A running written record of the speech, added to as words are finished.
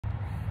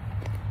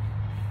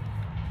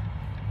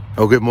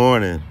Oh, good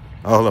morning,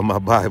 all of my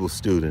Bible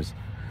students.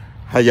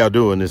 How y'all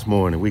doing this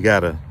morning? We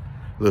got a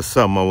little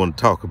something I want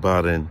to talk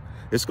about, and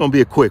it's going to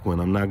be a quick one.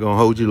 I'm not going to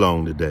hold you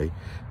long today.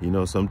 You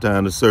know,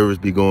 sometimes the service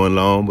be going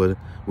long, but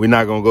we're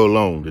not going to go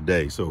long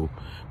today. So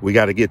we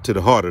got to get to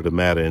the heart of the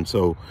matter. And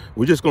so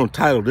we're just going to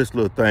title this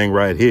little thing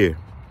right here.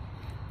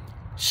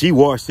 She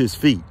washed his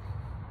feet,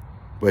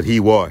 but he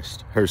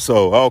washed her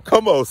soul. Oh,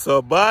 come on,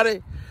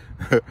 somebody.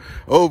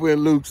 Over in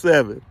Luke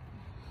 7,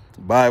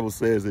 the Bible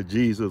says that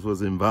Jesus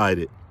was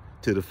invited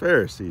to the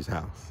Pharisees'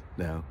 house.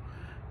 Now,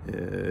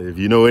 if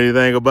you know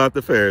anything about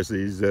the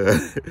Pharisees,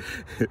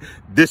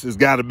 this has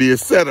got to be a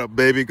setup,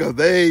 baby, because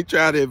they ain't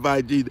trying to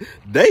invite Jesus.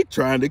 They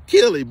trying to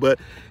kill him, but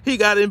he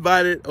got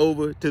invited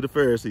over to the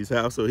Pharisees'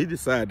 house, so he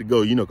decided to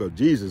go, because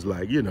Jesus,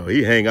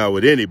 he hang out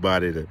with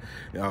anybody,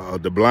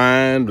 the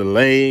blind, the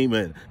lame,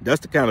 and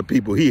that's the kind of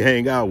people he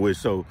hang out with.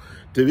 So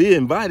to be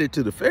invited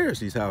to the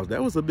Pharisees' house,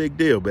 that was a big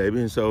deal, baby.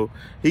 And so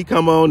he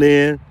come on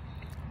in,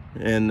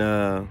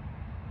 and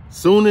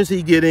soon as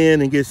he get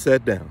in and get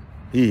sat down,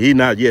 he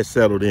not yet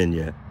settled in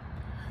yet.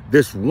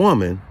 This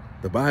woman,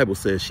 the Bible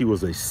says she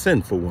was a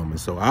sinful woman.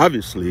 So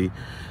obviously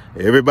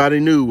everybody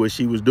knew what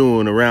she was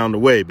doing around the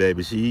way,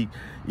 baby. She,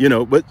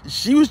 but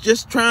she was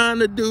just trying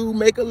to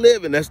make a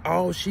living. That's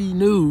all she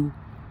knew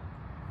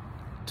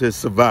to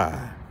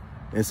survive.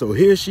 And so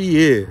here she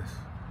is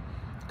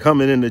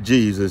coming into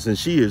Jesus, and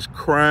she is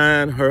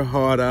crying her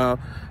heart out.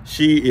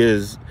 She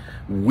is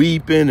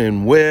weeping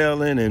and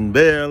wailing and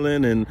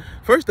bailing. And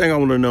first thing I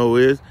want to know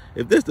is,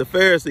 if this the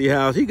Pharisee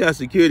house, he got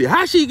security,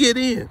 how she get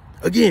in?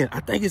 Again,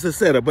 I think it's a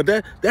setup,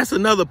 but that's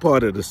another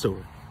part of the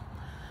story.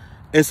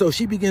 And so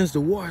she begins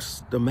to wash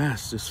the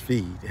master's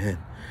feet, and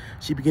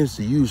she begins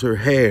to use her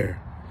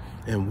hair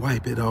and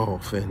wipe it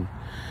off. And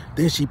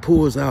then she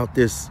pours out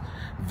this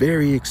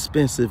very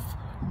expensive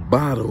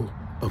bottle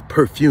of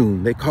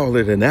perfume. They call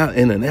it in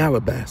an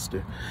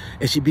alabaster.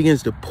 And she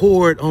begins to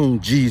pour it on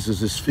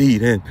Jesus's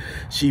feet, and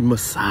she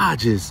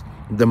massages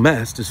the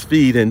master's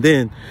feet. And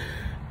then,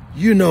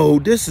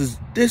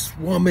 this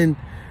woman,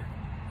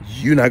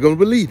 you're not going to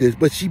believe this,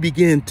 but she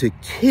began to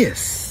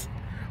kiss,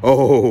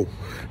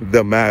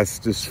 the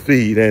master's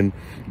feet. And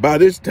by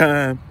this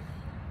time,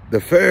 the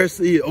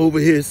Pharisee over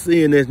here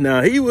seeing this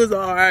now, he was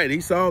all right.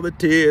 He saw the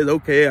tears.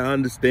 Okay, I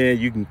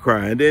understand you can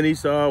cry. And then he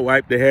saw her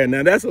wipe the hair.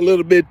 Now, that's a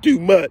little bit too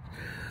much.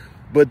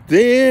 But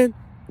then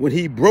when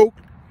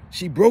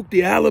she broke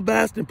the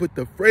alabaster and put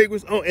the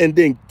fragrance on, and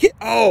then,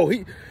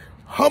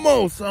 come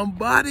on,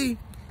 somebody.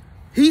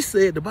 He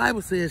said, the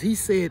Bible says, he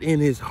said in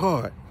his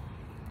heart,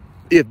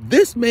 if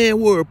this man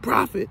were a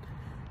prophet,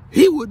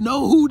 he would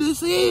know who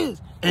this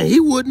is, and he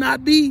would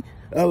not be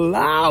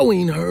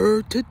allowing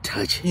her to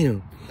touch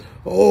him.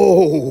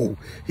 Oh,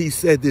 he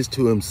said this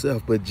to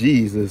himself, but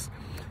Jesus,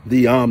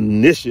 the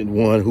omniscient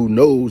one who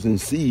knows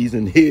and sees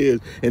and hears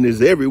and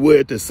is everywhere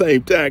at the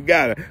same time,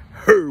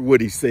 heard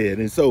what he said.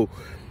 And so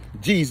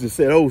Jesus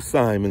said, oh,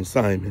 Simon,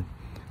 Simon,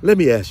 let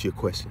me ask you a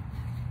question.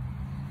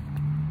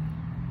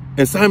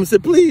 And Simon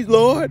said, please,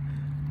 Lord,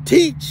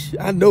 teach.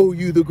 I know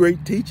you, the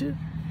great teacher.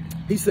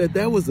 He said,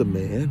 there was a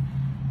man.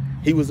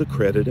 He was a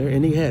creditor,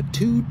 and he had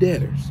two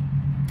debtors.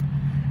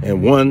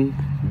 And one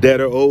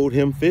debtor owed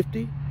him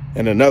 50,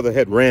 and another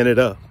had ran it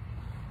up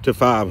to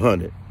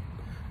 500.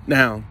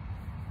 Now,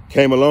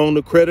 came along,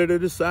 the creditor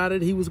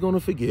decided he was going to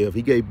forgive.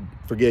 He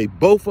forgave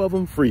both of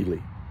them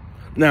freely.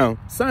 Now,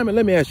 Simon,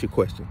 let me ask you a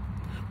question.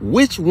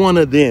 Which one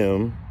of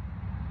them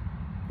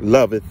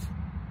loveth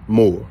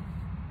more?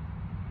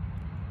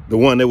 The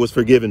one that was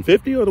forgiven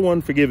 50 or the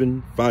one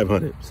forgiven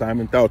 500?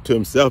 Simon thought to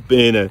himself,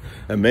 being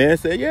a man,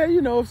 said, yeah,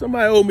 if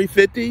somebody owed me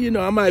 50,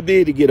 I might be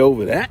able to get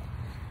over that.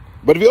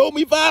 But if you owe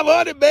me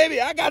 500,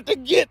 baby, I got to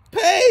get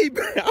paid.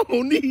 I'm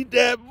going to need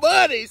that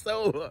money.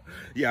 So,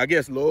 I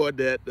guess, Lord,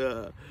 that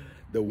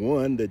the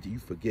one that you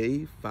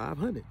forgave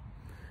 500.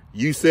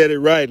 You said it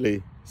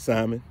rightly,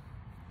 Simon.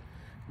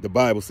 The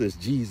Bible says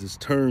Jesus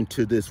turned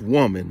to this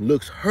woman,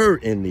 looks her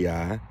in the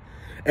eye,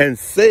 and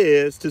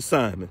says to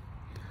Simon,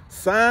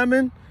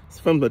 Simon,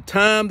 from the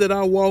time that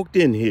I walked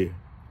in here,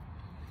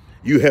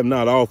 you have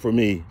not offered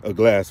me a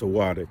glass of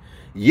water.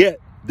 Yet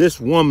this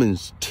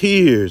woman's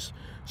tears,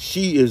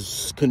 she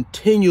is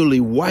continually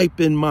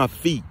wiping my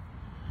feet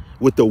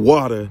with the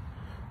water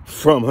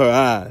from her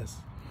eyes.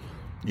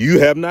 You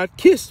have not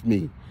kissed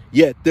me,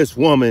 yet this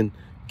woman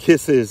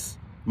kisses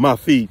my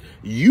feet.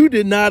 You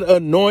did not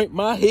anoint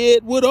my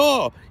head with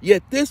oil,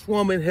 yet this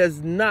woman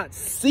has not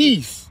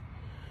ceased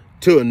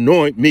to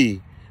anoint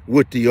me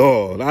with the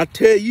oil. I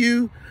tell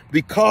you,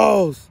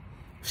 because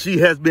she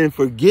has been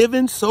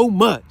forgiven so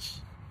much,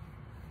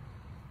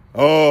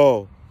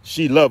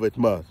 she loveth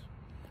much.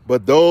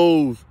 But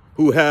those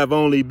who have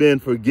only been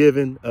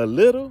forgiven a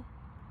little,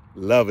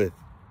 loveth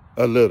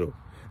a little.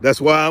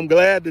 That's why I'm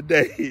glad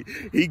today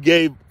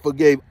he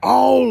forgave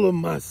all of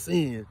my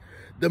sins,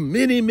 the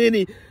many,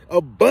 many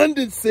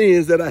abundant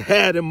sins that I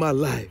had in my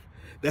life.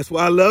 That's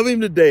why I love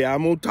him today.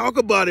 I'm going to talk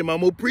about him.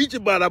 I'm going to preach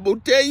about it. I'm going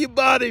to tell you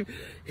about him.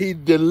 He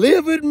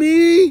delivered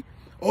me.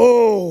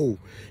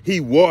 He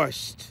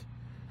washed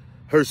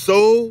her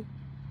soul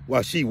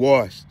while she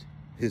washed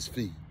his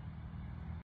feet.